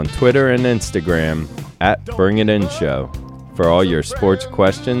on Twitter and Instagram at Bring It In Show for all your sports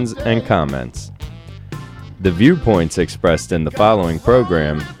questions and comments. The viewpoints expressed in the following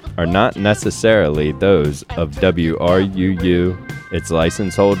program are not necessarily those of WRUU, its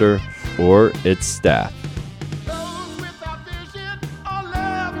license holder, or its staff. Those without vision are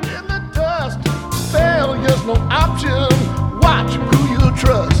left in the dust. Failure's no option. Watch who you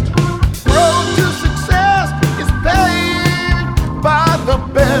trust. Road to success is paved by the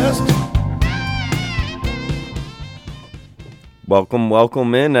best.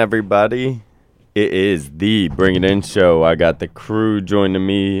 Welcome in, everybody. It is the Bring It In Show. I got the crew joining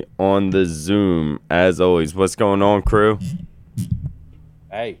me on the Zoom, as always. What's going on, crew?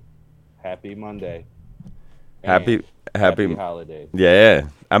 Hey, happy Monday. Happy holiday. Yeah.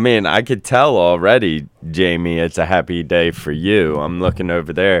 I mean, I could tell already, Jamie, it's a happy day for you. I'm looking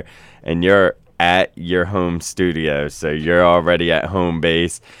over there, and you're at your home studio, so you're already at home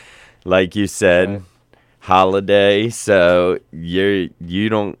base. Like you said, Okay. Holiday, so you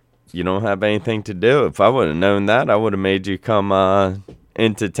don't have anything to do. If I would have known that, I would have made you come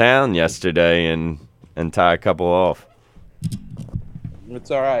into town yesterday and tie a couple off.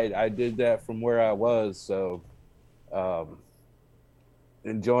 It's all right. I did that from where I was, so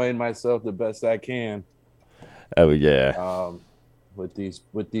enjoying myself the best I can. Oh yeah. With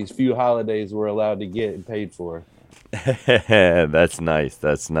these few holidays we're allowed to get and paid for. That's nice.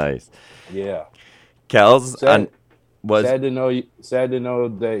 Yeah. Kels, Sad was to know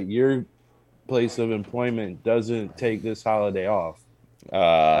that your place of employment doesn't take this holiday off.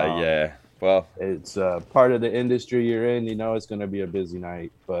 yeah. Well, It's part of the industry you're in. You know it's going to be a busy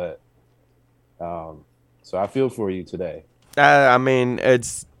night, but so I feel for you today. I mean,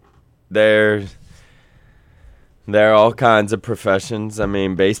 there are all kinds of professions. I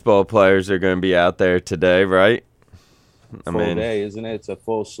mean, baseball players are going to be out there today, right? Full day, isn't it? It's a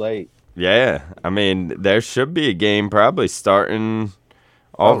full slate. Yeah. I mean, there should be a game probably starting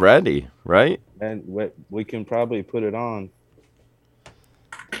already, right? And we can probably put it on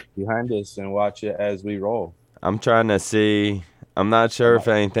behind us and watch it as we roll. I'm trying to see. I'm not sure if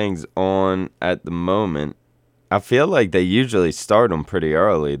anything's on at the moment. I feel like they usually start them pretty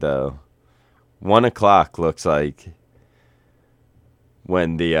early, though. 1 o'clock looks like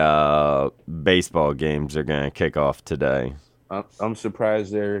when the baseball games are going to kick off today. I'm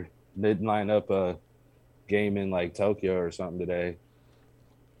surprised they didn't line up a game in like Tokyo or something today.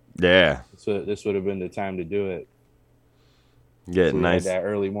 Yeah. So this would have been the time to do it. Get So we nice. had that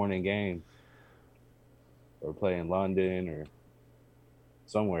early morning game, or play in London or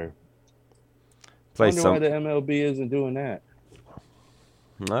somewhere. Play Wonder why some. the MLB isn't doing that.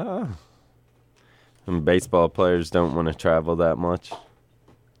 And baseball players don't want to travel that much.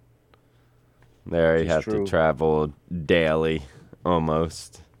 They already This is have true. to travel daily,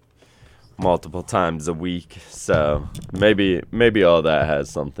 almost, multiple times a week. So maybe all that has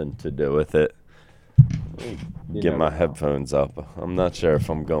something to do with it. You Get never my know. headphones up. I'm not sure if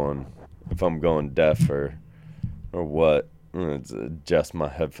I'm going deaf or what. Let's adjust my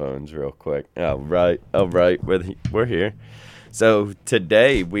headphones real quick. All right, we're here. So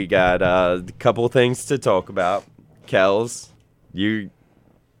today we got a couple things to talk about. Kels,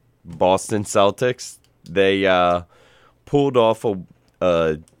 Boston Celtics, they pulled off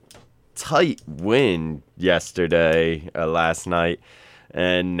a tight win yesterday, last night,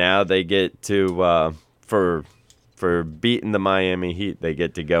 and now they get to for beating the Miami Heat, they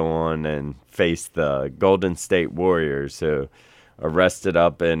get to go on and face the Golden State Warriors, who are rested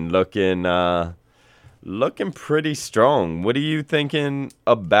up and looking pretty strong. What are you thinking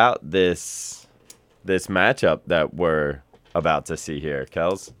about this matchup that we're about to see here,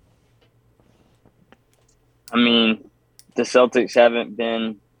 Kels? I mean, the Celtics haven't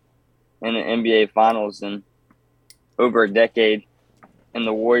been in the NBA Finals in over a decade, and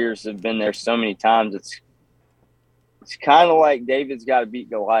the Warriors have been there so many times. It's kind of like David's got to beat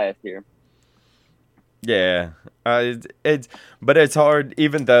Goliath here. Yeah, but it's hard,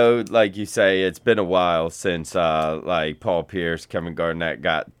 even though, like you say, it's been a while since like Paul Pierce, Kevin Garnett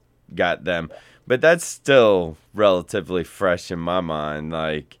got them, but that's still relatively fresh in my mind.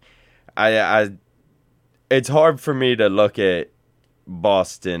 Like, it's hard for me to look at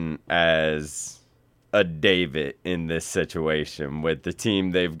Boston as a David in this situation with the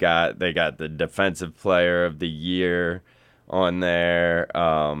team they've got. They got the defensive player of the year on there.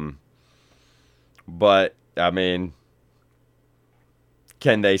 But, I mean,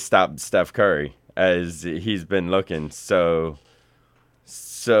 can they stop Steph Curry as he's been looking so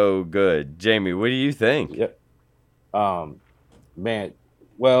good? Jamie, what do you think? Yep. Man,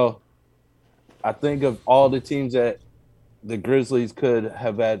 well, I think of all the teams that the Grizzlies could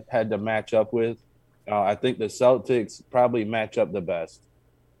have had to match up with. I think the Celtics probably match up the best.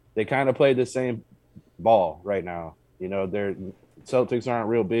 They kind of play the same ball right now. You know, their Celtics aren't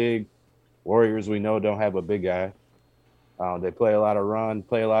real big. Warriors, we know, don't have a big guy. They play a lot of run,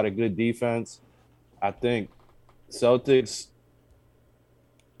 play a lot of good defense. I think Celtics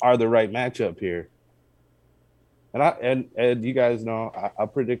are the right matchup here. And you guys know I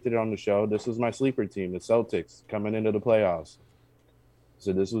predicted it on the show. This was my sleeper team, the Celtics, coming into the playoffs.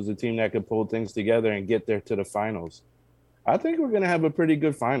 So this was a team that could pull things together and get there to the finals. I think we're gonna have a pretty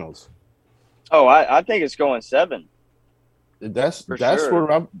good finals. Oh, I think it's going 7. That's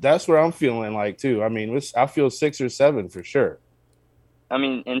sure. where I'm feeling like too. I mean, I feel 6 or 7 for sure. I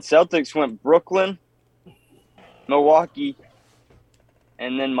mean, and Celtics went Brooklyn, Milwaukee,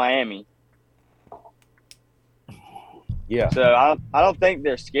 and then Miami. Yeah. So I don't think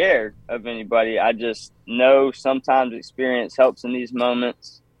they're scared of anybody. I just know sometimes experience helps in these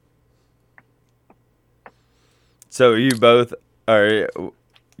moments. So you're both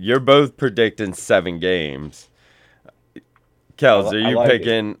predicting 7 games. Kels, who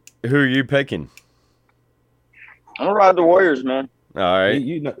are you picking? I'm gonna ride the Warriors, man. All right.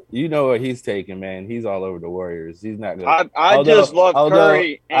 You know what he's taking, man. He's all over the Warriors. He's not gonna. I just love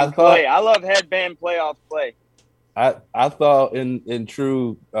Curry and Clay. I love headband playoff play. I thought in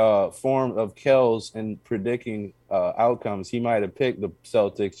true form of Kels and predicting outcomes, he might have picked the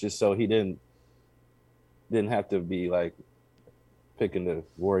Celtics just so he didn't have to be like picking the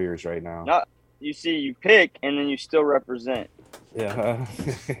Warriors right now. Not, you see, you pick and then you still represent. Yeah.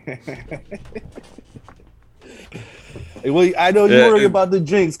 Well, I know you worry about the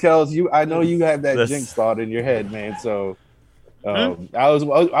jinx, Kels. I know you have that jinx thought in your head, man. So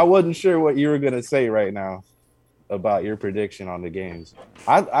I wasn't sure what you were gonna say right now about your prediction on the games.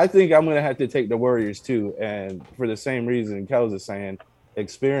 I think I'm gonna have to take the Warriors too, and for the same reason Kels is saying,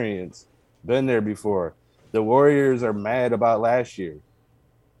 experience, been there before. The Warriors are mad about last year.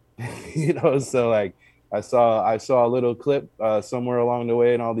 You know, so like I saw a little clip somewhere along the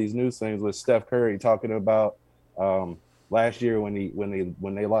way in all these news things with Steph Curry talking about last year when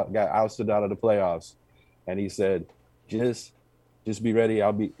they got ousted out of the playoffs, and he said, just be ready.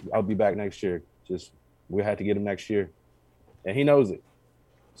 I'll be back next year. We had to get him next year, and he knows it.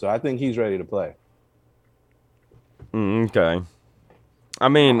 So I think he's ready to play. Okay. I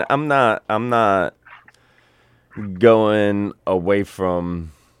mean, I'm not going away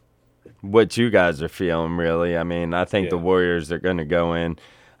from what you guys are feeling, really. I mean, I think the Warriors are going to go in.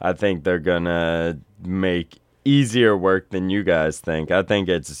 I think they're going to make easier work than you guys think. I think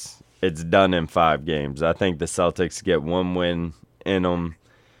it's done in 5 games. I think the Celtics get 1 win in them.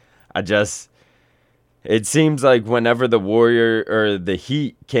 It seems like whenever the Warrior or the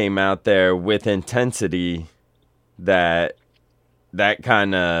Heat came out there with intensity, that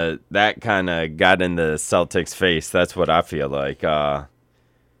kind of got in the Celtics' face. That's what I feel like.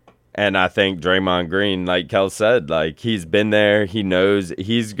 And I think Draymond Green, like Kel said, like he's been there. He knows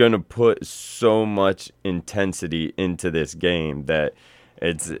he's going to put so much intensity into this game that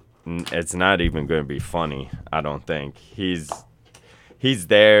it's not even going to be funny, I don't think. He's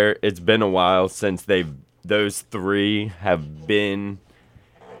there. It's been a while since those 3 have been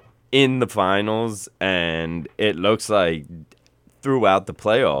in the finals, and it looks like throughout the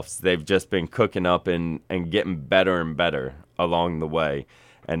playoffs they've just been cooking up and getting better and better along the way.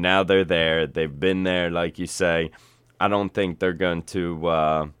 And now they're there. They've been there, like you say. I don't think they're going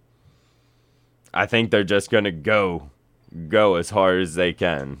to I think they're just going to go as hard as they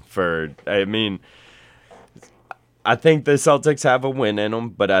can. I think the Celtics have a win in them,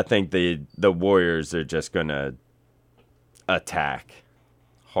 but I think the Warriors are just going to attack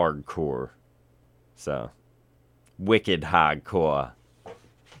hardcore. So, wicked hardcore.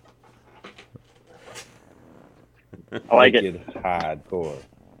 I like wicked it. Hardcore.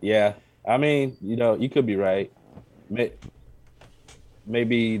 Yeah. I mean, you could be right.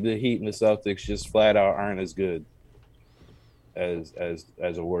 Maybe the Heat and the Celtics just flat out aren't as good as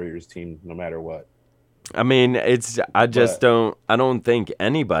a Warriors team, no matter what. I mean, I don't think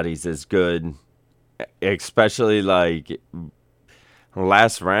anybody's as good, especially like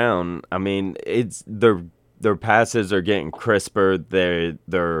last round. I mean, it's their passes are getting crisper.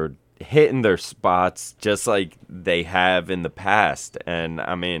 They're hitting their spots just like they have in the past. And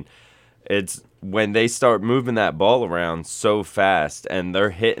I mean, it's when they start moving that ball around so fast and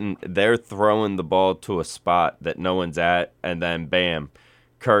they're throwing the ball to a spot that no one's at, and then bam,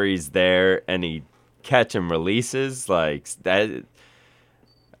 Curry's there and he catch and releases like that.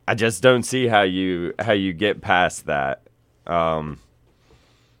 I just don't see how you get past that. The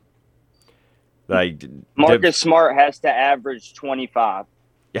Like Marcus Smart has to average 25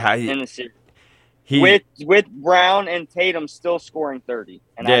 in the series. With Brown and Tatum still scoring 30,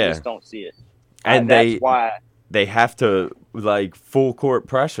 and I just don't see it. And that's why they have to like full court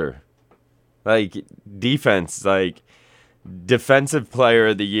pressure, like defense, like defensive player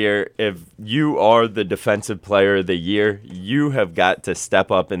of the year. If you are the defensive player of the year, you have got to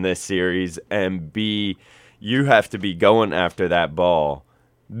step up in this series and you have to be going after that ball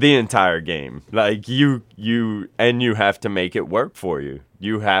the entire game. Like you have to make it work for you.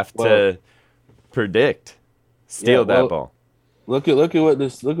 You have to steal that ball. Look at what the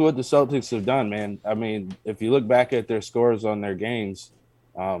Celtics have done, man. I mean, if you look back at their scores on their games,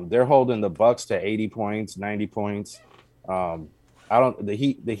 they're holding the Bucks to 80 points, 90 points. The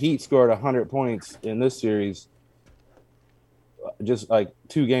Heat scored 100 points in this series, just like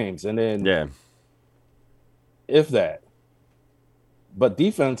 2 games, and then if that. But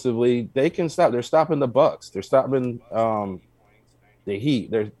defensively, they can stop. They're stopping the Bucks. They're stopping the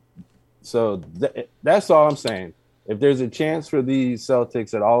Heat. That's all I'm saying. If there's a chance for these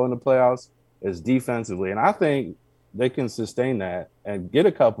Celtics at all in the playoffs, it's defensively. And I think they can sustain that and get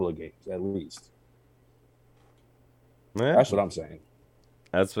a couple of games at least. Yeah. That's what I'm saying.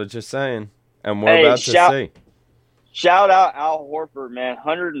 That's what you're saying. And we're about to see. Shout out Al Horford, man.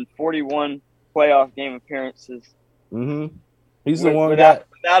 141 playoff game appearances. Mm-hmm. He's the one without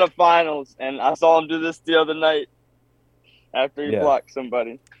a finals. And I saw him do this the other night after he blocked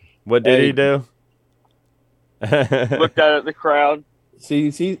somebody. What did he do? Looked out at the crowd.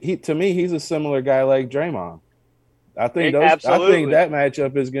 See, he to me, he's a similar guy like Draymond. I think that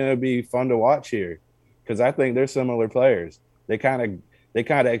matchup is going to be fun to watch here because I think they're similar players. They kind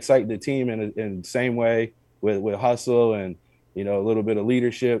of excite the team in the same way with hustle and a little bit of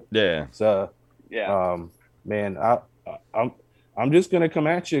leadership. Yeah. So man, I'm just gonna come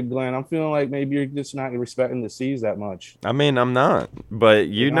at you, Glenn. I'm feeling like maybe you're just not respecting the C's that much. I mean, I'm not, but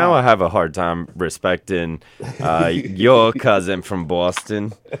I have a hard time respecting your cousin from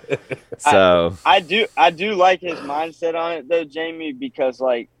Boston. So I do like his mindset on it though, Jamie, because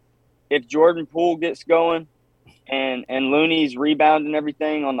like if Jordan Poole gets going and Looney's rebounding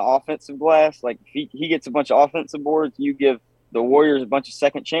everything on the offensive glass, like if he gets a bunch of offensive boards, you give the Warriors a bunch of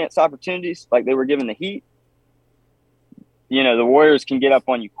second chance opportunities like they were giving the Heat. The Warriors can get up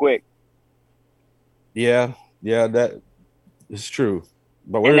on you quick. Yeah, that is true.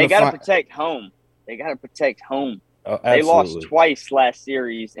 But they got to protect home. Oh, they lost twice last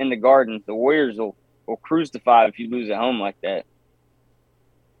series in the Garden. The Warriors will cruise to 5 if you lose at home like that.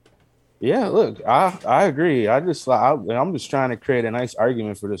 Yeah, look, I agree. I'm just trying to create a nice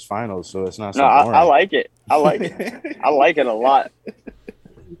argument for this finals, so it's not so boring. I like it. I like it a lot.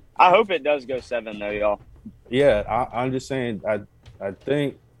 I hope it does go 7 though, y'all. Yeah, I'm just saying. I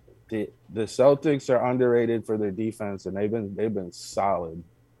think the Celtics are underrated for their defense, and they've been solid.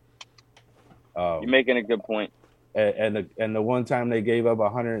 You're making a good point. And the one time they gave up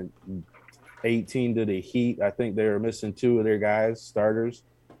 118 to the Heat, I think they were missing 2 of their guys, starters.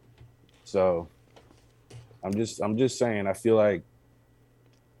 So I'm just saying. I feel like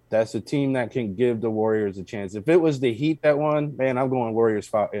that's a team that can give the Warriors a chance. If it was the Heat that won, man, I'm going Warriors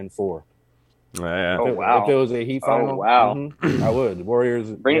 5-4. Yeah. Wow. If it was a Heat final, I would.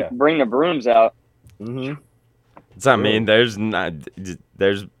 Warriors bring the brooms out. Mm-hmm. So I mean, there's not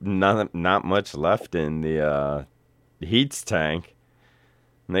much left in the Heat's tank.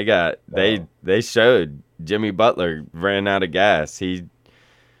 And they showed Jimmy Butler ran out of gas. He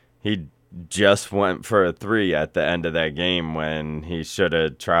just went for a 3 at the end of that game when he should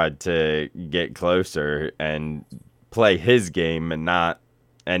have tried to get closer and play his game and not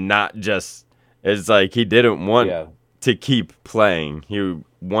just. It's like he didn't want to keep playing. He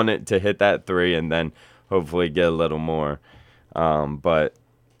wanted to hit that 3 and then hopefully get a little more. But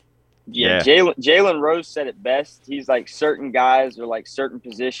Jalen Rose said it best. He's like certain guys are like certain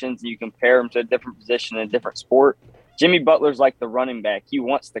positions, and you compare them to a different position in a different sport. Jimmy Butler's like the running back. He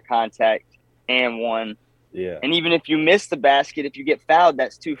wants the contact and one. Yeah. And even if you miss the basket, if you get fouled,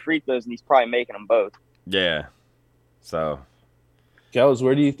 that's 2 free throws, and he's probably making them both. Yeah. So. Kels,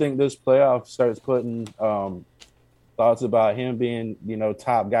 where do you think this playoff starts putting thoughts about him being,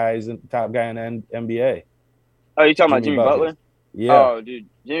 top guy in the NBA? Oh, you talking about Jimmy Butler? Yeah. Oh, dude,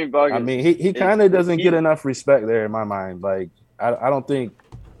 Jimmy Butler. I mean, he kind of doesn't get enough respect there in my mind. Like, I don't think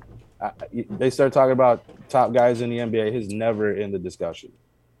they start talking about top guys in the NBA. He's never in the discussion.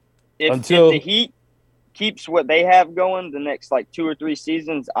 If the Heat keeps what they have going the next 2 or 3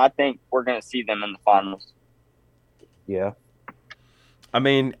 seasons, I think we're going to see them in the finals. Yeah. I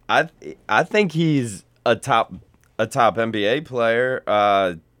mean, I think he's a top NBA player.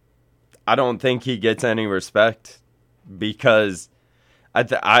 I don't think he gets any respect because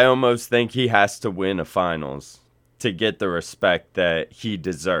I almost think he has to win a finals to get the respect that he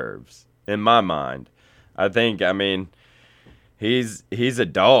deserves. In my mind, I mean, he's a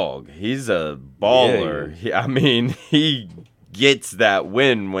dog. He's a baller. He gets that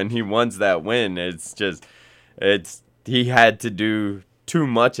win when he wants that win. He had to do too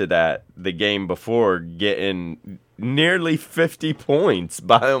much of that the game before, getting nearly 50 points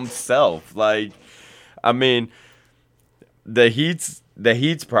by himself. Like, I mean, the Heat's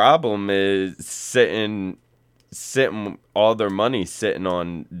problem is sitting all their money sitting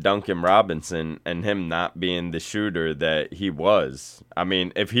on Duncan Robinson and him not being the shooter that he was. I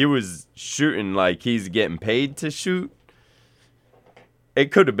mean, if he was shooting like he's getting paid to shoot,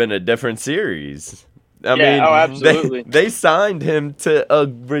 it could have been a different series. I mean, absolutely. They signed him to a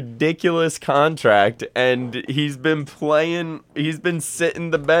ridiculous contract, and he's been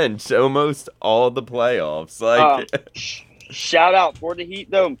sitting the bench almost all the playoffs. Like, shout out for the Heat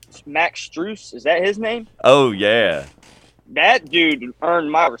though, Max Strus, is that his name? Oh yeah, that dude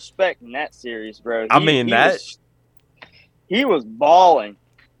earned my respect in that series, bro. He was balling.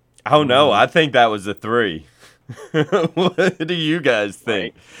 Oh no, I think that was a 3. What do you guys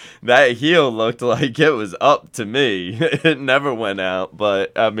think? That heel looked like it was up to me. It never went out,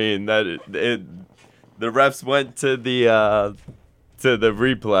 but I mean the refs went to the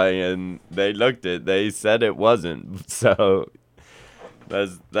replay and they looked it. They said it wasn't. So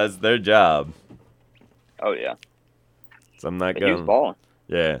that's their job. Oh yeah. So I'm not He going. was balling.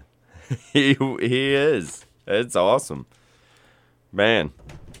 Yeah, he is. It's awesome, man.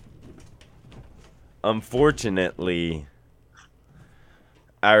 Unfortunately,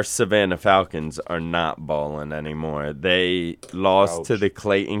 our Savannah Falcons are not balling anymore. They lost to the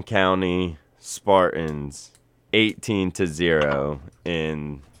Clayton County Spartans 18-0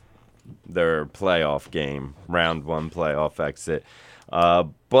 in their playoff game, round 1 playoff exit.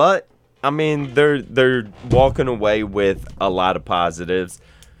 But I mean, they're walking away with a lot of positives.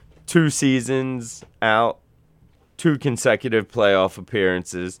 2 seasons out, 2 consecutive playoff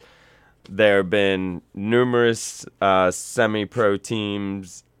appearances. There have been numerous semi-pro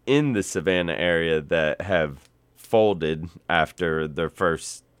teams in the Savannah area that have folded after their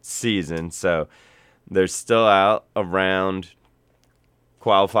first season. So they're still out around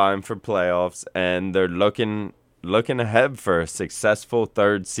qualifying for playoffs, and they're looking ahead for a successful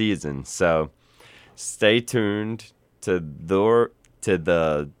 3rd season. So stay tuned to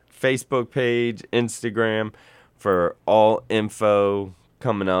the Facebook page, Instagram, for all info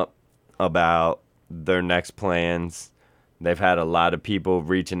coming up about their next plans. They've had a lot of people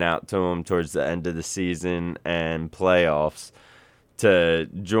reaching out to them towards the end of the season and playoffs to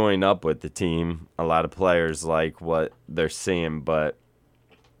join up with the team. A lot of players like what they're seeing, but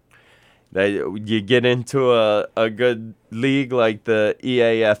you get into a good league like the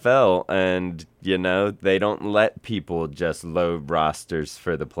EAFL, and they don't let people just load rosters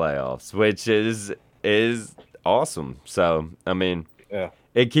for the playoffs, which is awesome. So I mean, yeah.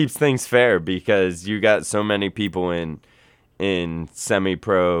 It keeps things fair because you got so many people in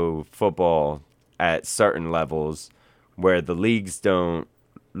semi-pro football at certain levels where the leagues don't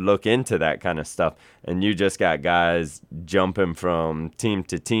look into that kind of stuff, and you just got guys jumping from team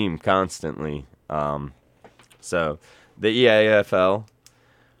to team constantly. So the EAFL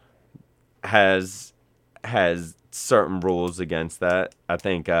has certain rules against that. I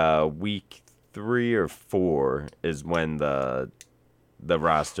think week 3 or 4 is when the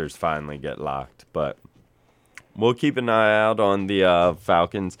rosters finally get locked, but we'll keep an eye out on the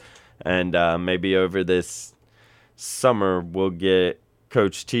Falcons, and maybe over this summer we'll get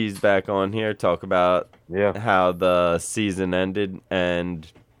Coach Cheese back on here, talk about how the season ended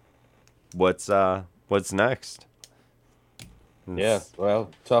and what's next. Yeah,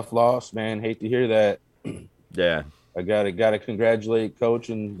 well, tough loss, man. Hate to hear that. Yeah, I gotta congratulate Coach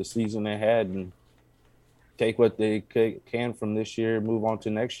and the season they had, and take what they can from this year, move on to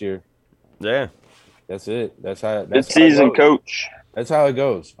next year. Yeah, that's it. That's how. Good season, Coach. That's how it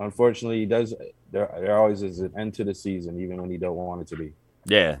goes. Unfortunately, he does. There always is an end to the season, even when you don't want it to be.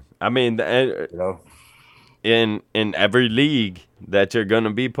 Yeah, I mean, in every league that you're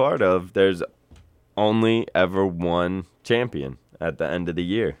gonna be part of, there's only ever one champion at the end of the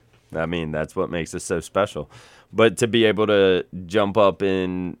year. I mean, that's what makes it so special. But to be able to jump up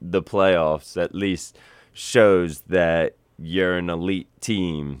in the playoffs at least shows that you're an elite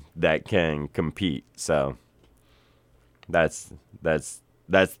team that can compete. So that's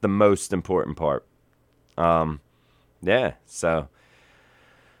the most important part. Yeah, so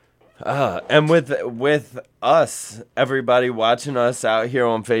And with us, everybody watching us out here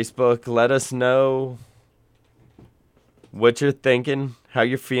on Facebook, let us know what you're thinking, how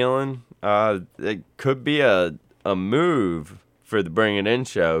you're feeling. It could be a move for the Bring It In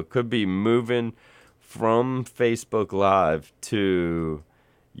show. Could be moving from Facebook Live to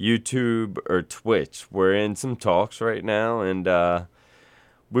YouTube or Twitch. We're in some talks right now, and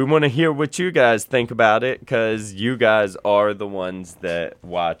we want to hear what you guys think about it, because you guys are the ones that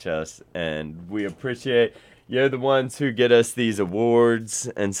watch us, and we appreciate you're the ones who get us these awards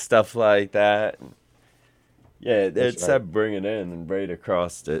and stuff like that. Yeah, it said Bring It In and right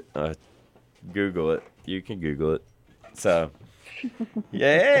across it. Google it. You can Google it. So,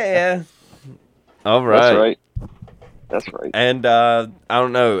 yeah. All right. That's right. And I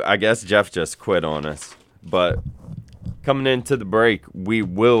don't know. I guess Jeff just quit on us. But coming into the break, we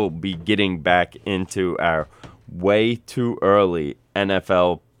will be getting back into our way too early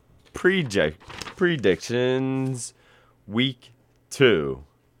NFL predictions week 2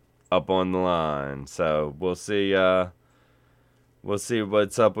 up on the line. So we'll see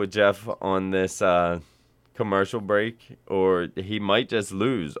what's up with Jeff on this commercial break, or he might just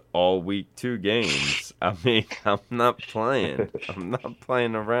lose all week 2 games. I mean, I'm not playing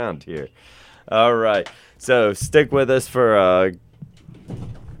around here. All right, so stick with us for a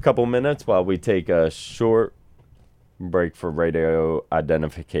couple minutes while we take a short break for radio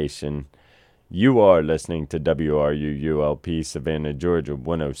identification. You are listening to WRUULP Savannah, Georgia,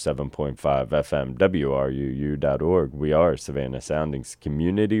 107.5 FM, WRUU.org. We are Savannah Soundings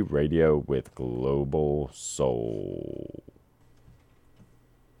Community Radio with Global Soul.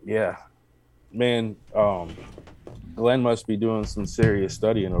 Yeah. Man, Glenn must be doing some serious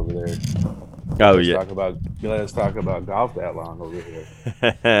studying over there. Oh, Let's yeah. Let's talk about golf that long over here.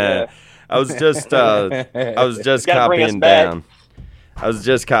 Yeah. I was just Gotta bring us copying back. down. I was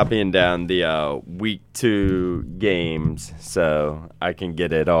just copying down the week 2 games so I can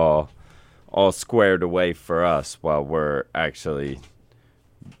get it all squared away for us while we're actually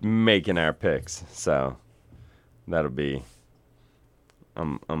making our picks. So that'll be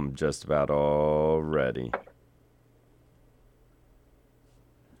I'm just about all ready.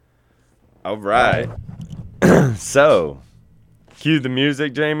 All right. So, cue the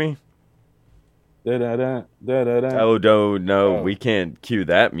music, Jamie. Da-da-da, da-da-da. Oh, no, Oh. we can't cue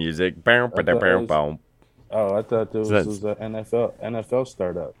that music. thought it was- Oh, Oh, I thought this That's- was an NFL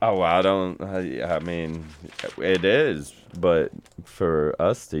startup. I mean, it is, but for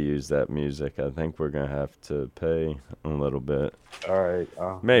us to use that music, I think we're going to have to pay a little bit. All right.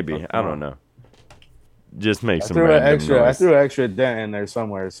 Maybe. I don't know. Just make I some threw an random extra. I noise. threw an extra dent in there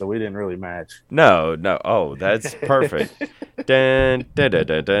somewhere, so we didn't really match. No. Oh, that's perfect. Dun, dun, dun,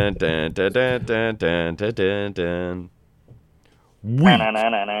 dun, dun, dun, dun, dun, dun, dun, dun, dun. Week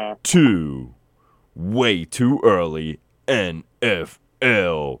Na-na-na-na. 2, way too early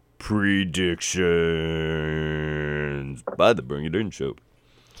NFL predictions by the Bring It In Show.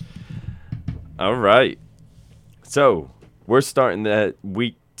 All right. So, we're starting that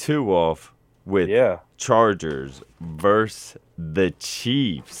week 2 off with Yeah. Chargers versus the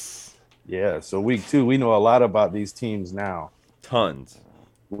Chiefs. Yeah. So week 2, we know a lot about these teams now. Tons.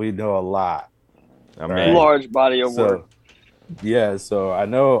 We know a lot. I Right. mean, Large body of work. So yeah. So I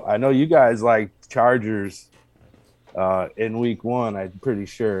know you guys like Chargers in week 1. I'm pretty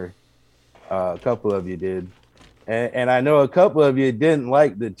sure a couple of you did, and I know a couple of you didn't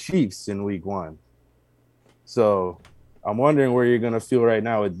like the Chiefs in week 1. So I'm wondering where you're gonna feel right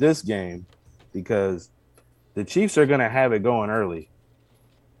now with this game, because the Chiefs are gonna have it going early.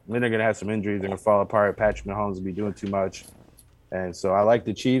 Then they're gonna have some injuries. They're gonna fall apart. Patrick Mahomes will be doing too much, and so I like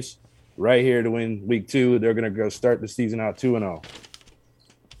the Chiefs right here to win week 2. They're gonna go start the season out 2-0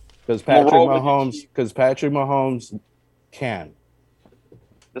 because Patrick roll with the Mahomes. Chiefs. Because Patrick Mahomes can.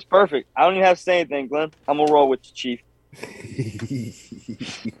 That's perfect. I don't even have to say anything, Glenn. I'm gonna roll with the Chief.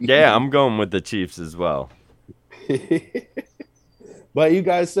 yeah, I'm going with the Chiefs as well. But you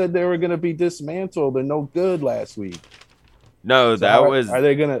guys said they were gonna be dismantled and no good last week. No, So are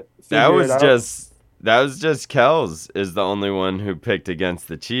they gonna? that figure was it out? just Kels is the only one who picked against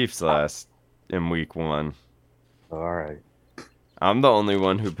the Chiefs in week 1. All right. I'm the only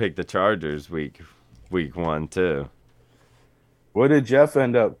one who picked the Chargers week 1 too. What did Jeff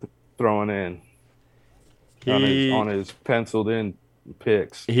end up throwing in on He his penciled in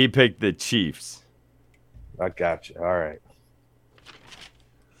picks? he picked the Chiefs. I got you. All right.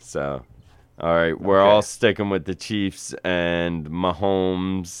 So, all right, we're Okay. all sticking with the Chiefs and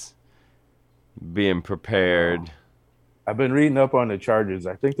Mahomes being prepared. I've been reading up on the Chargers.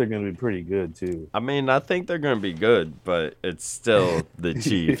 I think they're going to be pretty good too. I mean, I think they're going to be good, but it's still the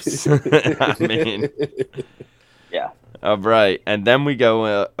Chiefs. I mean, Yeah. all right. And then we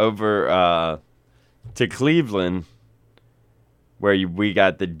go over to Cleveland, where we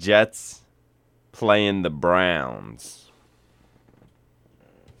got the Jets playing the Browns.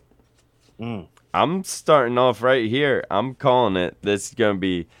 I'm starting off right here. I'm calling it. This is going to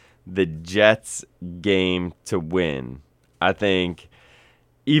be the Jets game to win. I think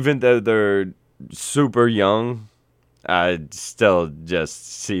even though they're super young, I still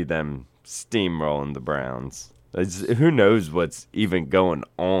just see them steamrolling the Browns. Who knows what's even going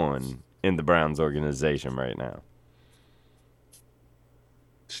on in the Browns organization right now?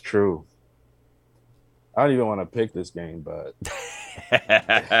 It's true. I don't even want to pick this game, but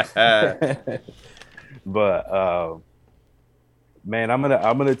man, I'm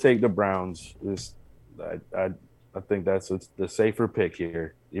gonna take the Browns. I think that's the safer pick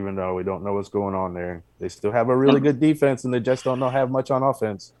here, even though we don't know what's going on there. They still have a really good defense, and they just don't have much on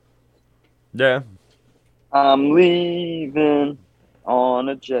offense. Yeah. I'm leaving on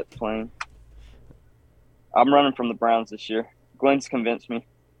a jet plane. I'm running from the Browns this year. Glenn's convinced me.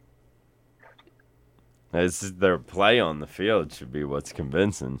 This is their play on the field should be what's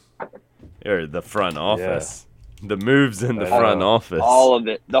convincing. Or the front office. Yeah. The moves in the front office. All of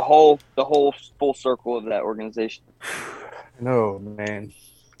it. The whole full circle of that organization. No, man.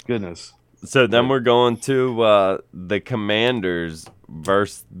 Goodness. So then we're going to the Commanders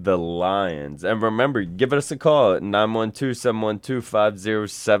versus the Lions. And remember, give us a call at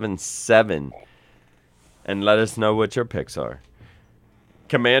 912-712-5077 and let us know what your picks are.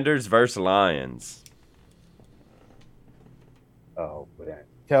 Commanders versus Lions. Oh, man.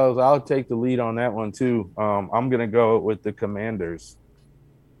 Kels, I'll take the lead on that one, too. I'm going to go with the Commanders.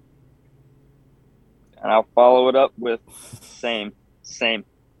 And I'll follow it up with same. I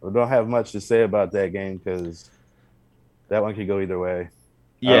don't have much to say about that game because that one could go either way.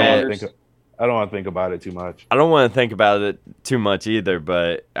 Yeah. I don't want to think about it too much. I don't want to think about it too much either,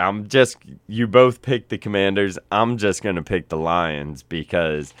 but you both picked the Commanders. I'm just going to pick the Lions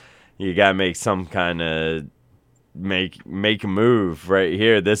because you got to make some kind of make a move right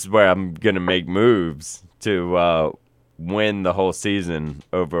here. This is where I'm going to make moves to win the whole season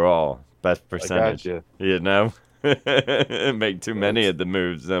overall. Best percentage. I gotcha. You know? Make too many of the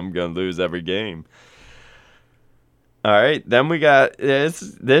moves, I'm going to lose every game. All right, then we got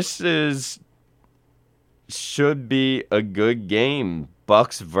this should be a good game.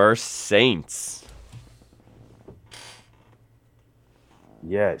 Bucks versus Saints.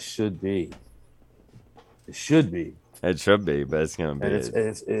 Yeah, it should be. It should be, but it's gonna be.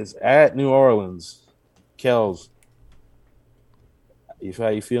 It's at New Orleans. Kels, how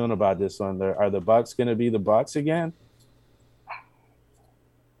you feeling about this one? Are the Bucks gonna be the Bucks again?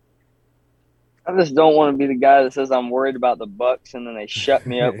 I just don't want to be the guy that says I'm worried about the Bucks and then they shut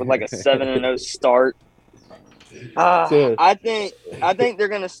me up with like a 7-0 start. I think they're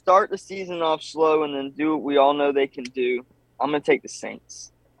gonna start the season off slow and then do what we all know they can do. I'm gonna take the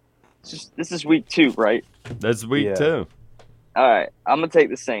Saints. This is week 2, right? That's week 2. All right, I'm gonna take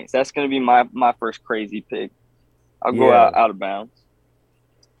the Saints. That's gonna be my first crazy pick. I'll go out of bounds.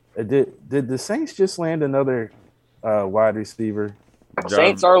 Did the Saints just land another wide receiver?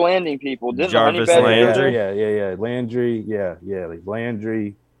 Saints are landing people. Didn't Jarvis Landry? Yeah. Landry, like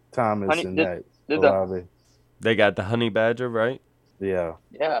Landry, Thomas, and that. They got the Honey Badger, right? Yeah.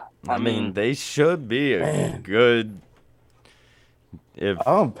 Yeah. I mean, they should be a good. If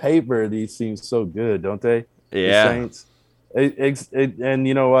on paper, these seem so good, don't they? Yeah. The Saints. And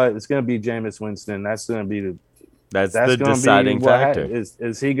you know what? It's going to be Jameis Winston. That's going to be that's the deciding factor.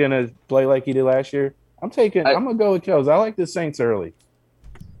 Is he going to play like he did last year? I'm going to go with Kels. I like the Saints early.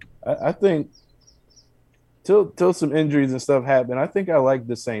 I think till some injuries and stuff happen, I think I like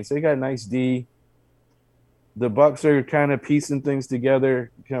the Saints. They got nice D. The Bucks are kind of piecing things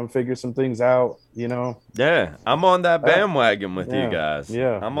together, kind of figure some things out, you know. Yeah, I'm on that bandwagon with you guys.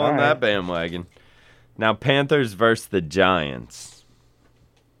 Yeah, I'm on that bandwagon. Now, Panthers versus the Giants.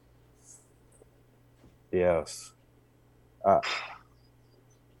 Yes.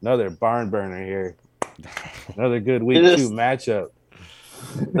 Another barn burner here. Another good week 2 matchup.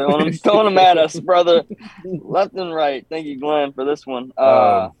 Throwing them at us, brother. Left and right. Thank you, Glenn, for this one.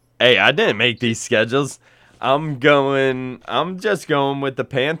 Hey, I didn't make these schedules. I'm just going with the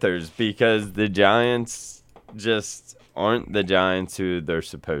Panthers because the Giants just aren't the Giants who they're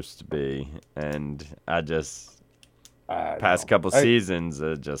supposed to be. And past couple seasons,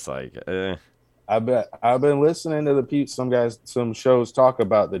 just like, I've been listening to some shows talk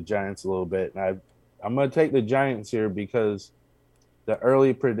about the Giants a little bit, and I'm gonna take the Giants here because the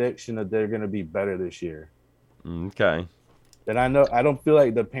early prediction that they're gonna be better this year. Okay. And I don't feel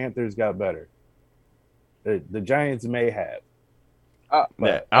like the Panthers got better. The Giants may have. Uh, Yeah,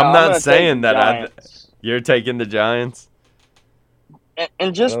 But I'm gonna not take saying the that Giants. you're taking the Giants. And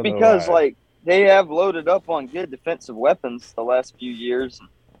I just don't know because why. like they have loaded up on good defensive weapons the last few years.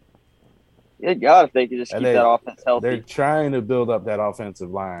 Good God, if they could just And keep that offense they're healthy. trying to build up that offensive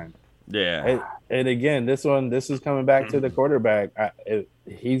line. Yeah. And again, this is coming back to the quarterback.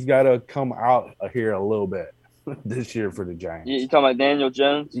 He's got to come out here a little bit this year for the Giants. You talking about Daniel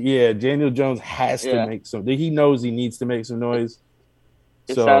Jones? Yeah, Daniel Jones has to Yeah. make some. He knows he needs to make some noise.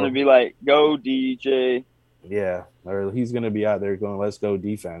 It's So time to be like, go DJ. yeah, or he's going to be out there going, "Let's go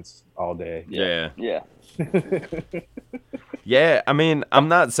defense" all day. Yeah. Yeah. Yeah, I mean, I'm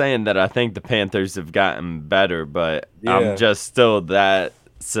not saying that I think the Panthers have gotten better, but Yeah. I'm just still that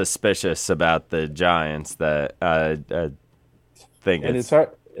suspicious about the Giants that I think And it's hard.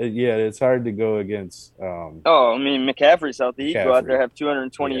 Yeah, it's hard to go against. Oh, I mean, McCaffrey's healthy. He can go out there, McCaffrey. have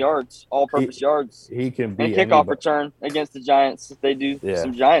 220 Yeah. yards, all-purpose yards, He can and beat kickoff anybody. return against the Giants if they do Yeah.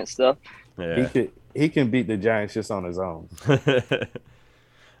 some Giant stuff. Yeah. He can beat the Giants just on his own.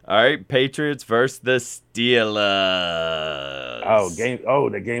 All right, Patriots versus the Steelers.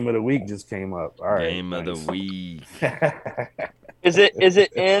 The game of the week just came up. All right, Game of the week. Is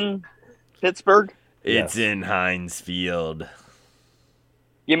it in Pittsburgh? It's Yes. in Heinz Field.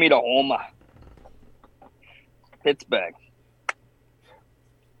 Give me the home. Pittsburgh.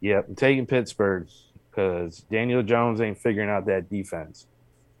 Yep, I'm taking Pittsburgh because Daniel Jones ain't figuring out that defense.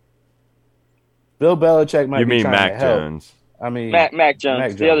 Bill Belichick might You be mean trying Mac to help. Jones? I mean, Mac Jones,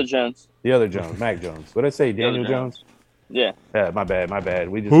 Mac the Jones. other Jones. The other Jones, Mac Jones. What did I say? The other Daniel Jones? Yeah. Yeah, my bad.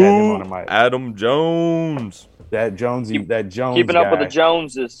 We just had him on the mic. Adam Jones. That Jones Keeping up with guy. the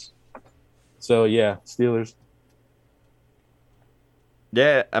Joneses. So yeah, Steelers.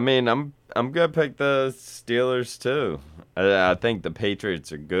 Yeah, I mean, I'm gonna pick the Steelers too. I think the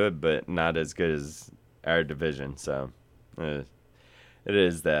Patriots are good, but not as good as our division. So, it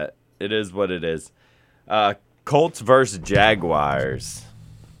is that. It is what it is. Colts versus Jaguars.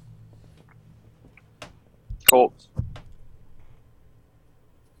 Colts.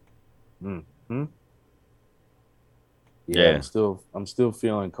 Yeah. I'm still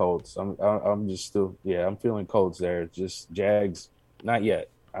feeling Colts. I'm just still I'm feeling Colts there. Just Jags, not yet.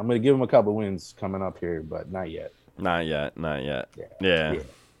 I'm gonna give them a couple wins coming up here, but not yet. Not yet. Yeah.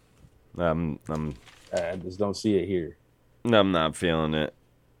 I just don't see it here. I'm not feeling it.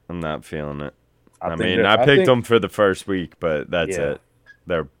 I think mean, that- I picked think- them for the first week, but that's Yeah. it.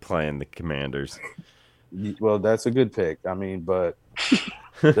 They're playing the Commanders. Well, that's a good pick. I mean, but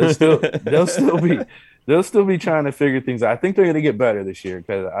they'll still be trying to figure things out. I think they're going to get better this year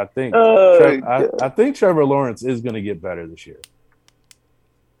because I think I think Trevor Lawrence is going to get better this year.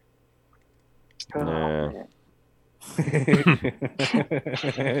 Yeah.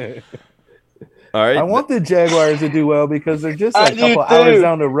 All right. I want the Jaguars to do well because they're just I a couple do hours too.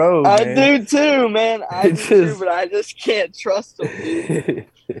 down the road. I man. do too, man. I It's do too, just- but I just can't trust them.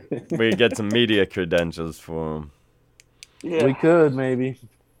 we get some media credentials for them. Yeah. We could maybe.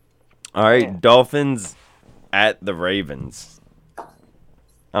 All right, Yeah. Dolphins at the Ravens.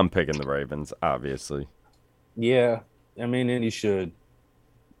 I'm picking the Ravens, obviously. Yeah, I mean, and you should.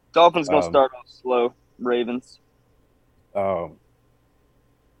 Dolphins gonna Um, start off slow. Ravens.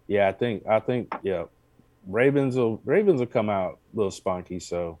 Yeah, I think Ravens will come out a little spunky,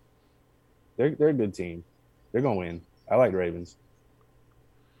 so they're a good team. They're gonna win. I like the Ravens.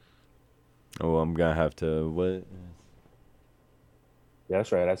 Oh, I'm gonna have to what? Yeah,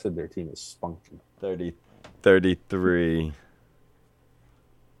 that's right. I said their team is spunky. 33.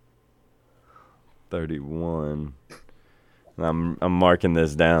 31. I'm marking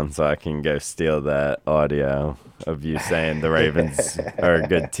this down so I can go steal that audio of you saying the Ravens are a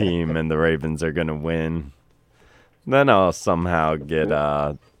good team and the Ravens are gonna win. Then I'll somehow get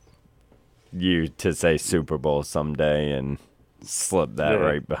you to say Super Bowl someday and slip that Yeah,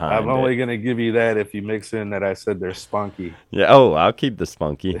 right behind I'm only it. gonna give you that if you mix in that I said they're spunky. Yeah. Oh, I'll keep the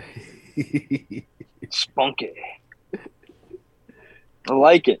spunky. Spunky. I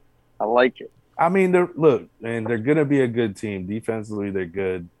like it. I mean, they're gonna be a good team. Defensively, they're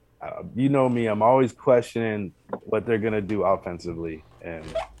good. You know me, I'm always questioning what they're gonna do offensively, and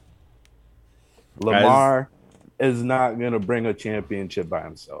Lamar is not gonna bring a championship by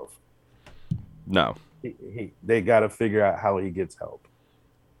himself. No, They got to figure out how he gets help.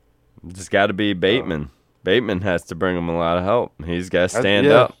 just got to be Bateman. Bateman has to bring him a lot of help. He's got to stand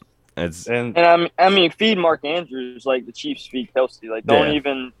yeah. up. It's And And I mean, feed Mark Andrews like the Chiefs feed Kelsey. Like, don't Yeah.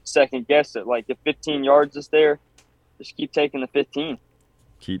 even second guess it. Like, if 15 yards is there, just keep taking the 15.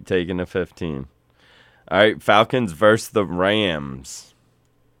 keep taking the 15. All right, Falcons versus the Rams.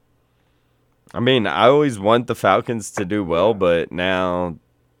 I mean, I always want the Falcons to do well, but now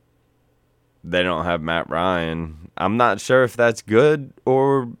they don't have Matt Ryan. I'm not sure if that's good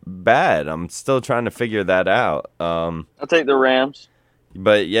or bad. I'm still trying to figure that out. I'll take the Rams.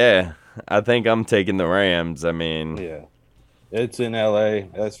 But yeah, I think I'm taking the Rams. I mean, yeah, it's in LA.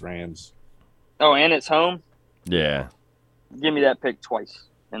 That's Rams. Oh, and it's home. yeah. Give me that pick twice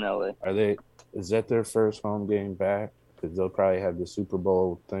in LA. Are they? Is that their first home game back? Because they'll probably have the Super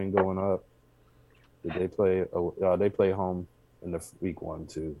Bowl thing going up. Did they play? They play home in the week 1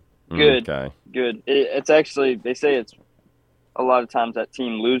 too. Good. Okay. Good. It's actually, they say it's a lot of times that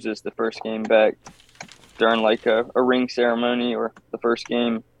team loses the first game back during like a ring ceremony or the first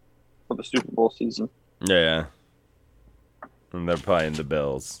game of the Super Bowl season. Yeah. And they're playing the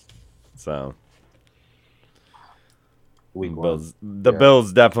Bills. So Week 1. Bills, the Yeah.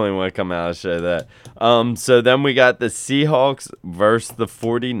 Bills definitely want to come out and show that. So then we got the Seahawks versus the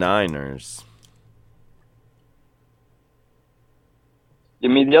 49ers. Give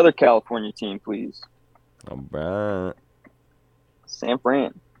me the other California team, please. All right. San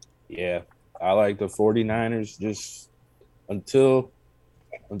Fran. Yeah, I like the 49ers just until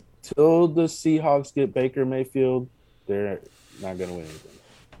the Seahawks get Baker Mayfield, they're not going to win anything.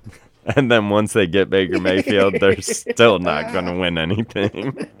 And then once they get Baker Mayfield, they're still not going to win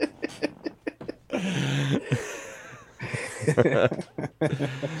anything.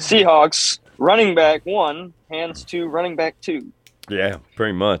 Seahawks, running back 1, hands to running back 2. Yeah,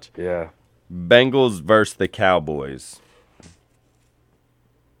 pretty much. Yeah. Bengals versus the Cowboys.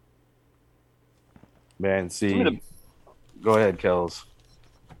 Man, see. Give me Go ahead, Kels.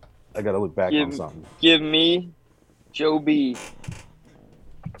 I got to look back Give- on something. Give me Joe B.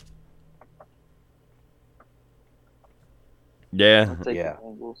 Yeah, I'll take Yeah. the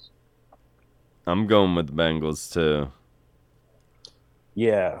Bengals. I'm going with the Bengals too.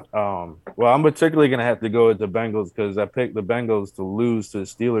 Yeah. Well, I'm particularly going to have to go with the Bengals because I picked the Bengals to lose to the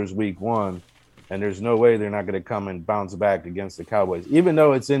Steelers week 1, and there's no way they're not going to come and bounce back against the Cowboys, even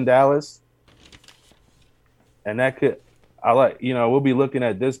though it's in Dallas. And that could, we'll be looking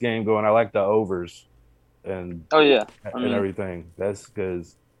at this game going, I like the overs and Oh, yeah. and everything. That's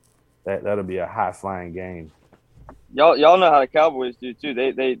because that'll be a high flying game. Y'all know how the Cowboys do, too.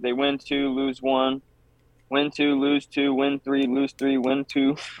 They win 2, lose 1. Win 2, lose 2, win 3, lose 3, win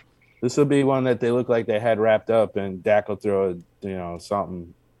 2. This will be one that they look like they had wrapped up, and Dak will throw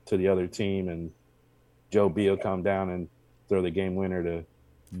something to the other team, and Joe B will come down and throw the game winner to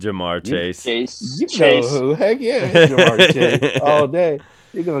Jamar Chase. Chase. you Chase. know who. Heck yeah, it's Jamar Chase all day.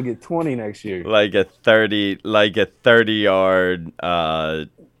 You're gonna get 20 next year. Like a 30-yard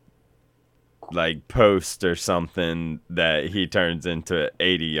like post or something that he turns into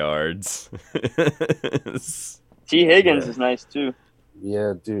 80 yards. T. Higgins Yeah. is nice, too.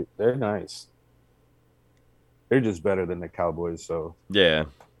 Yeah, dude, they're nice. They're just better than the Cowboys. So Yeah.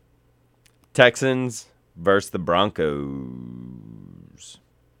 Texans versus the Broncos.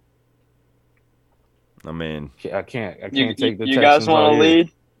 I mean, I can't You take the you Texans guys want all to year.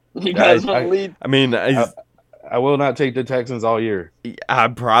 lead? You guys want to lead? I mean, I will not take the Texans all year. I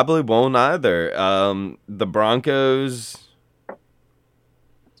probably won't either. The Broncos,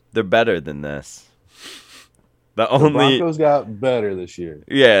 they're better than this. The The only Broncos got better this year.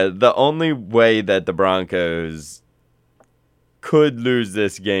 Yeah, the only way that the Broncos could lose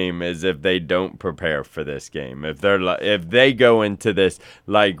this game is if they don't prepare for this game. If they go into this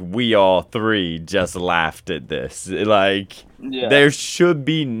like we all three just laughed at this. Like Yeah. there should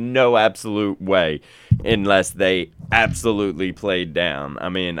be no absolute way unless they absolutely played down. I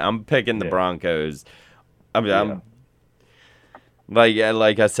mean, I'm picking the Yeah. Broncos. I'm Yeah.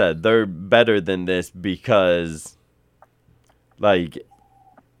 like I said, they're better than this because like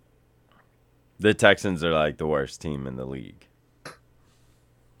the Texans are like the worst team in the league.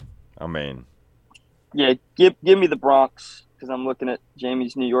 I mean, Yeah, give me the Bronx because I'm looking at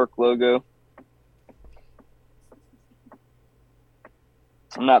Jamie's New York logo.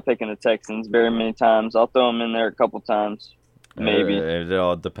 I'm not picking the Texans very many times. I'll throw them in there a couple times, maybe. it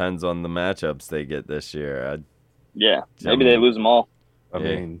all depends on the matchups they get this year. Yeah, maybe they lose them all. I Yeah.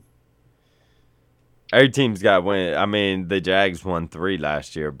 mean, Every team's got win. I mean, the Jags won 3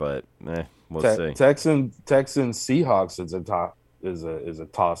 last year, but we'll see. Texans Seahawks is a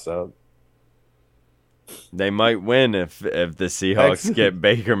toss up. They might win if the Seahawks Texans- get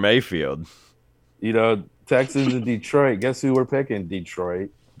Baker Mayfield. Texans and Detroit. Guess who we're picking? Detroit.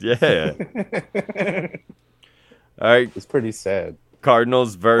 Yeah. All right. It's pretty sad.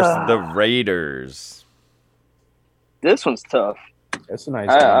 Cardinals versus the Raiders. This one's tough. That's a nice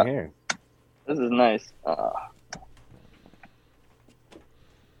game here. This is nice.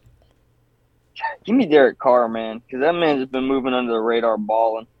 Give me Derek Carr, man, because that man has been moving under the radar,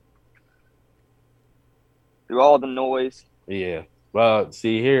 balling through all the noise. Yeah. Well,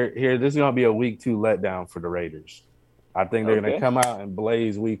 see here, this is gonna be a week 2 letdown for the Raiders. I think they're gonna come out and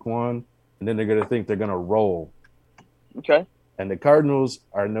blaze week 1, and then they're gonna think they're gonna roll. Okay. And the Cardinals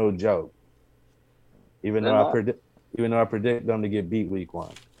are no joke. Even They're though not. I predict them to get beat week 1.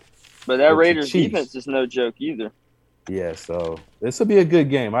 But that It's the Raiders Chiefs. defense is no joke either. Yeah, so this will be a good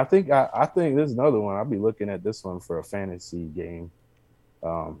game. I think this is another one. I'll be looking at this one for a fantasy game.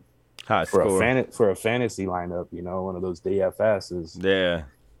 High For score. for a fantasy lineup, one of those DFSs. Yeah.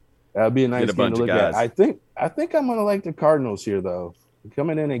 That'll be a Get nice a game bunch to of look at. guys. I think I'm gonna like the Cardinals here though.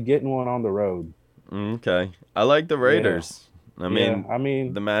 Coming in and getting one on the road. Okay. I like the Raiders. I mean, the I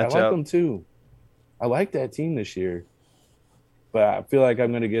like matchup. them too. I like that team this year. But I feel like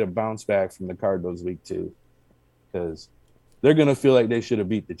I'm gonna get a bounce back from the Cardinals week 2. Because they're gonna feel like they should have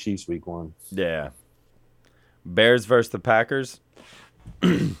beat the Chiefs week 1. Yeah. Bears versus the Packers.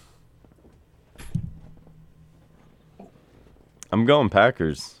 I'm going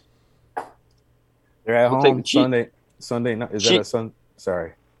Packers. They're at We'll take home the Chiefs. Sunday night. Is that a Sun?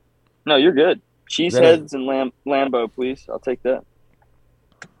 Sorry. No, you're good. Cheese That is- heads and Lambo, please. I'll take that.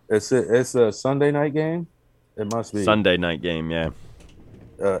 It's a Sunday night game. It must be Sunday night game, yeah.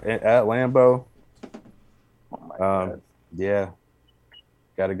 at Lambeau. Oh my God. Yeah,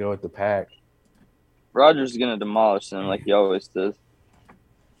 got to go with the Pack. Rodgers is gonna demolish them like he always does.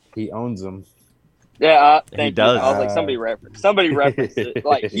 He owns them. Yeah, thank He you. does. I was like, somebody referenced it.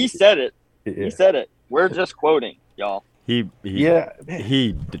 Like he said it. Yeah. He said it. We're just quoting, y'all. He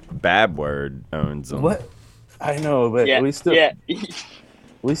bad word owns them. What? I know, but Yeah, we still yeah.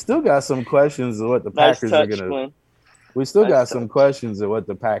 we still got some questions of what the Nice Packers touch, are gonna. Glenn. We still Nice got touch. some questions of what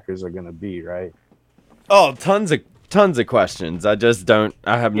the Packers are gonna be, right? Oh, tons of questions. I just don't.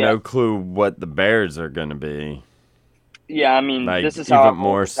 I have Yeah. no clue what the Bears are gonna be. Yeah, I mean, Like, this is how I even roll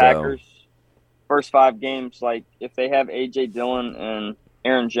more with the so. Packers. First 5 games, like if they have AJ Dillon and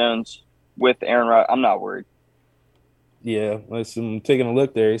Aaron Jones with Aaron Rodgers, I'm not worried. Yeah, listen, I'm taking a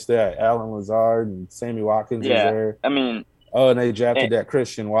look there. It's there. Alan Lazard and Sammy Watkins is Yeah. there. I mean, Oh, and they drafted And- that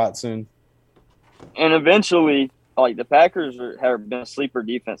Christian Watson. and eventually, like the Packers have been a sleeper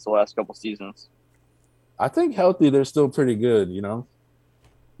defense the last couple seasons. I think healthy, they're still pretty good.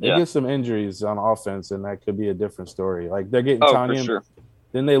 They Yeah. get some injuries on offense, and that could be a different story. Like they're getting Oh, for Tanyan. sure.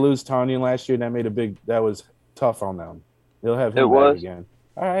 Didn't they lose Tanyan last year? That was tough on them. They'll have him It back was. again.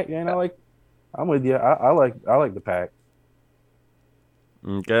 All right, yeah, I'm with you. I like the Pack.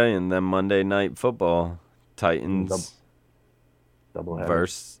 Okay, and then Monday Night Football, Titans Double header.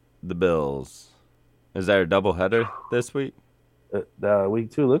 versus the Bills. Is there a doubleheader this week?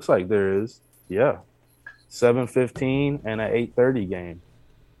 Week 2 looks like there is. Yeah, 7:15 and an 8:30 game.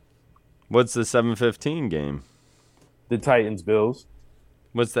 What's the 7:15 game? The Titans, Bills,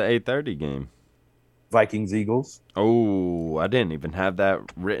 What's the 8:30 game? Vikings, Eagles. Oh, I didn't even have that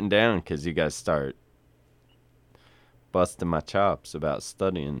written down because you guys start busting my chops about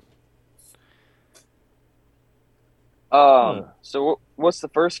studying. So what's the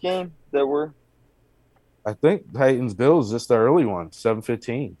first game that we're? I think Titans, Bills, just the early one,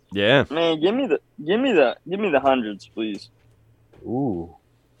 7:15. Yeah, Man, give me the hundreds, please. Ooh,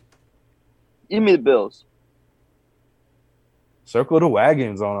 Give me the Bills. circle the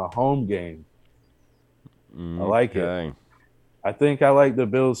wagons on a home game. I like it. Okay. I think I like the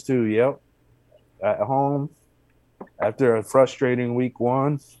Bills too. Yep, at home after a frustrating week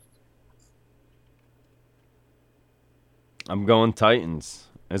 1. I'm going Titans.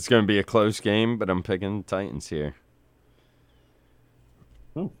 It's going to be a close game, but I'm picking Titans here.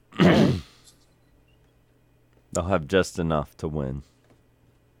 They'll have just enough to win.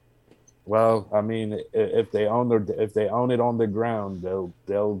 Well, I mean, if they own it on the ground,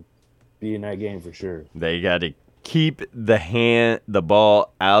 they'll be in that game for sure. They got to keep the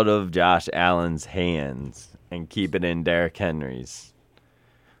ball out of Josh Allen's hands and keep it in Derrick Henry's.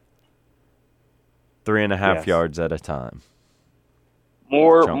 3.5 Yes. yards at a time.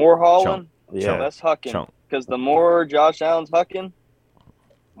 More Chunk, hauling, Yeah, less hucking. Chunk. Because the more Josh Allen's hucking,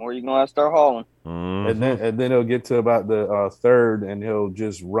 more you're gonna have to start hauling. Mhm. and then he'll get to about the third, and he'll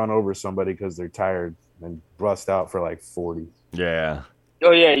just run over somebody because they're tired and bust out for like 40. Yeah. Oh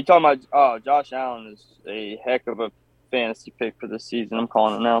yeah, you talking about? Oh, Josh Allen is a heck of a fantasy pick for this season. I'm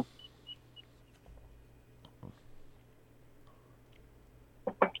calling it now.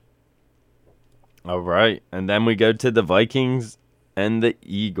 All right. And then we go to the Vikings and the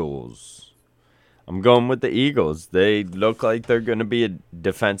Eagles. I'm going with the Eagles. They look like they're going to be a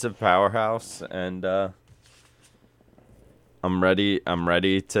defensive powerhouse, and I'm ready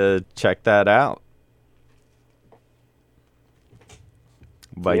to check that out.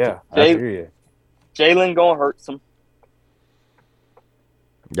 Yeah, I hear you. Jalen gonna hurt some.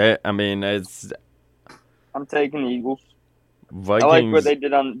 Yeah, I mean, it's I'm taking the Eagles. Vikings. I like what they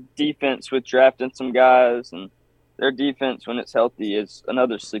did on defense with drafting some guys, and their defense when it's healthy is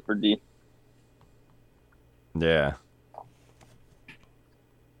another sleeper D. Yeah.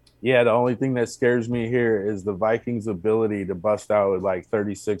 Yeah, the only thing that scares me here is the Vikings' ability to bust out with like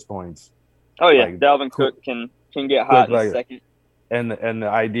 36 points. Oh yeah, Like, Dalvin Cook can get hot in a second. And the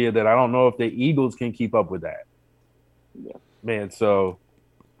idea that I don't know if the Eagles can keep up with that. Yeah. Man, so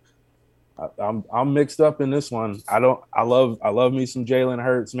I'm mixed up in this one. I love me some Jalen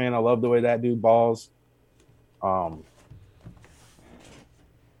Hurts, man. I love the way that dude balls.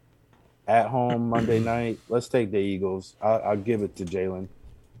 At home Monday night, let's take the Eagles. I'll give it to Jalen.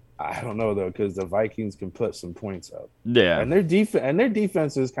 I don't know though, because the Vikings can put some points up. Yeah. And their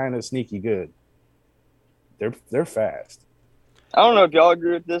defense is kind of sneaky good. They're fast. I don't know if y'all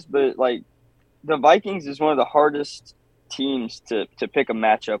agree with this, but like the Vikings is one of the hardest teams to pick a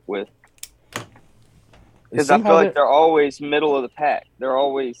matchup with. Because I feel like they're always middle of the pack. They're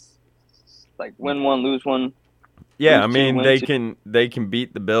always like win one, lose one. Yeah, I mean they can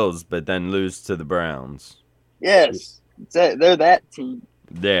beat the Bills, but then lose to the Browns. Yes, they're that team.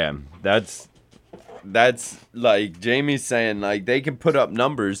 Yeah, that's like Jamie's saying. Like they can put up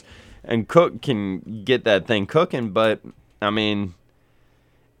numbers, and Cook can get that thing cooking. But I mean,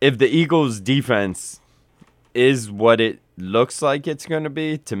 if the Eagles' defense is what it looks like it's going to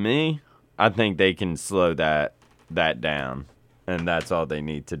be, to me, I think they can slow that down, and that's all they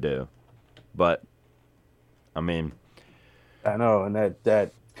need to do. But I mean, I know, and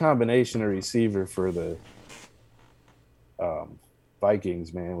that combination of receiver for the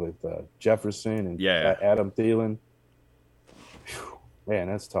Vikings, man, with Jefferson and Adam Thielen, whew, man,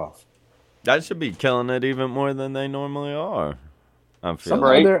 that's tough. That should be killing it even more than they normally are. I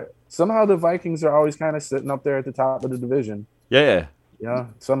feel somehow the Vikings are always kind of sitting up there at the top of the division. Yeah. Yeah,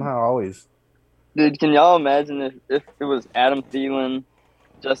 somehow always. Dude, can y'all imagine if it was Adam Thielen,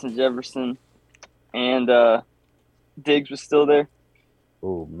 Justin Jefferson, and Diggs was still there?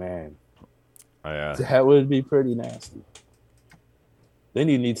 Oh, man. Oh, yeah. That would be pretty nasty. Then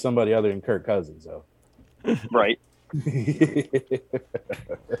you need somebody other than Kirk Cousins, though. Right.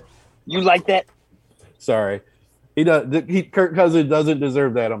 You like that? Sorry. Kirk Cousins doesn't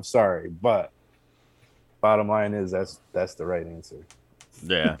deserve that. I'm sorry. But bottom line is that's the right answer.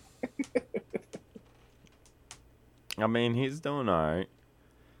 Yeah. I mean, he's doing all right.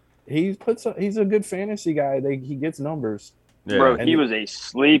 He's a good fantasy guy. He gets numbers. Yeah. Bro, he was a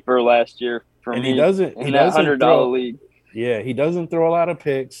sleeper last year for me. He doesn't in that $100 league. Yeah, he doesn't throw a lot of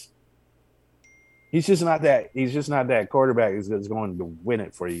picks. He's just not that quarterback that's going to win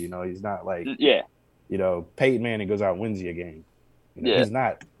it for you. You know, he's not like Peyton Manning goes out and wins you a game. You know, he's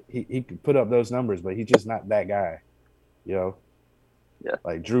not. He could put up those numbers, but he's just not that guy. You know. Yeah.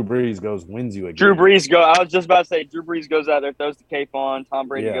 Like Drew Brees wins you a game. Drew Brees I was just about to say Drew Brees goes out there, throws the cape on. Tom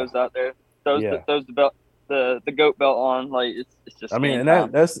Brady goes out there, throws the belt, the goat belt on. Like it's just. I mean,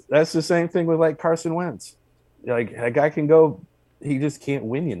 and that's the same thing with like Carson Wentz. Like that guy can go, he just can't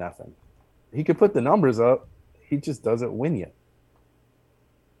win you nothing. He could put the numbers up, he just doesn't win you.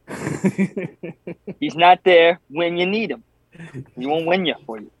 He's not there when you need him. He won't win you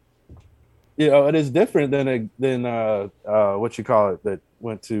for you. You know, it is different than what you call it that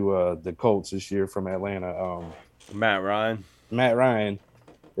went to the Colts this year from Atlanta. Matt Ryan.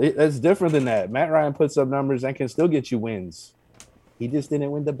 That's different than that. Matt Ryan puts up numbers and can still get you wins. He just didn't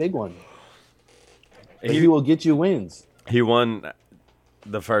win the big one. But he will get you wins. He won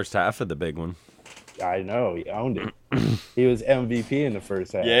the first half of the big one. I know. He owned it. He was MVP in the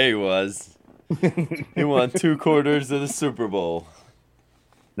first half. Yeah, he was. He won 2 quarters of the Super Bowl.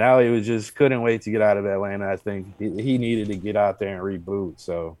 Now he couldn't wait to get out of Atlanta. I think he needed to get out there and reboot.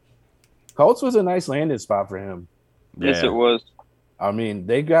 So Colts was a nice landing spot for him. Yes, it was. I mean,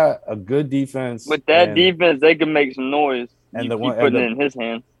 they got a good defense. With that defense, they can make some noise. And you keep putting it in his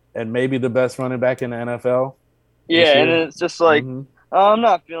hands. And maybe the best running back in the NFL. Yeah, and it's just like, I'm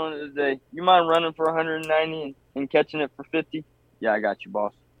not feeling it today. You mind running for 190 and catching it for 50? Yeah, I got you,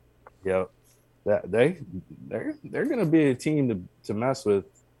 boss. Yep. They're going to be a team to mess with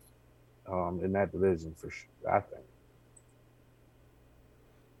in that division for sure, I think.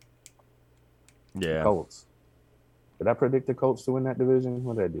 Yeah. Colts. Did I predict the Colts to win that division?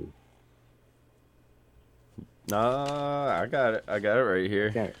 What did I do? No, I got it. I got it right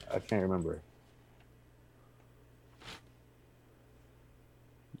here. I can't remember.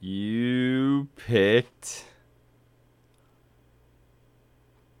 You picked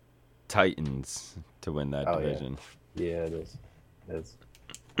Titans to win that division. Yeah, it is. It's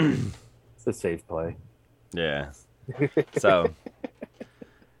a safe play. Yeah. So,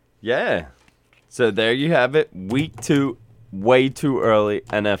 yeah. So there you have it. Week 2, way too early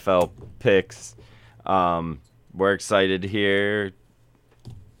NFL picks. We're excited here.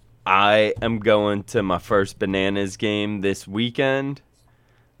 I am going to my first Bananas game this weekend.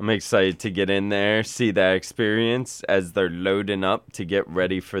 I'm excited to get in there, see that experience as they're loading up to get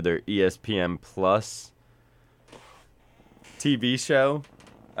ready for their ESPN Plus TV show.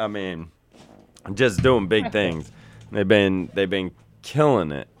 I mean, just doing big things. They've been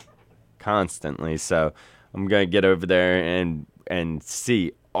killing it constantly. So I'm gonna get over there and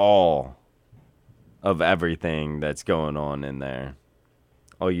see all of everything that's going on in there.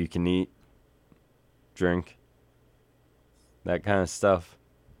 All you can eat, drink, that kind of stuff.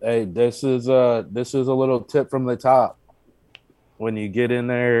 Hey, this is a little tip from the top. When you get in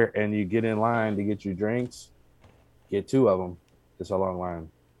there and you get in line to get your drinks, get 2 of them. It's a long line.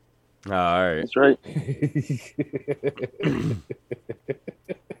 All right. That's right.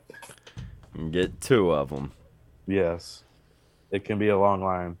 Get 2 of them. Yes, it can be a long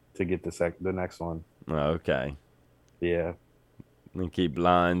line to get the next one. Okay. Yeah, And keep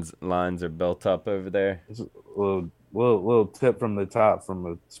lines are built up over there. it's a little tip from the top from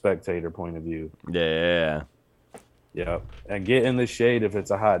a spectator point of view. Yeah. Yep, and get in the shade if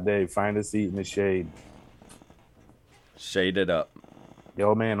it's a hot day. Find a seat in the shade. Shade it up.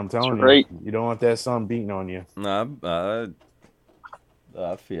 Yo, man, I'm telling That's right. you don't want that sun beating on you. I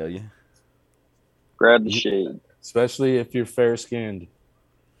feel you. Grab the shade. Especially if you're fair skinned.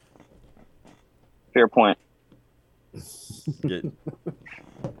 Fair point. Get,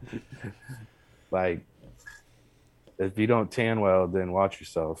 Like, if you don't tan well, then watch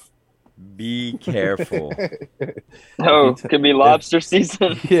yourself. be careful. Oh, could be lobster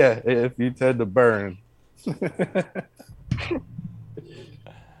season. Yeah, if you tend to burn.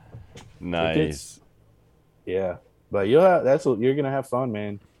 Nice. Yeah, but you're gonna have fun,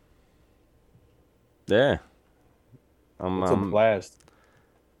 man. Yeah. It's a blast.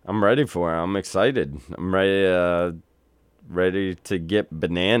 I'm ready for it. I'm excited. I'm ready to get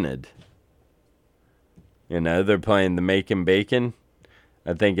bananaed. You know, they're playing the Making Bacon.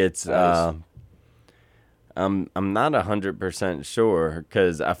 I think it's Nice. I'm not 100% sure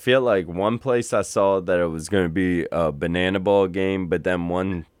because I feel like one place I saw that it was going to be a banana ball game, but then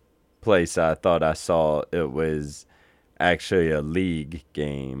one place I thought I saw it was actually a league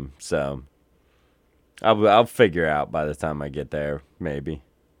game. So I'll figure out by the time I get there, maybe.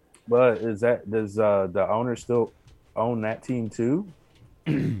 But does the owner still own that team too?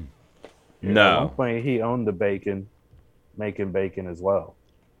 At one No, point, he owned the Making Bacon as well.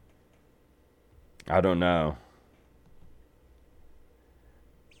 I don't know.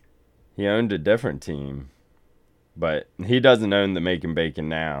 He owned a different team, but he doesn't own the Making Bacon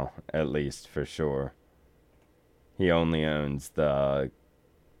now, at least for sure. He only owns the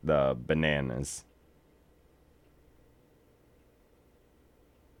bananas.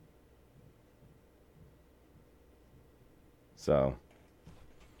 So,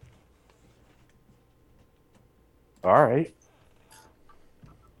 All right.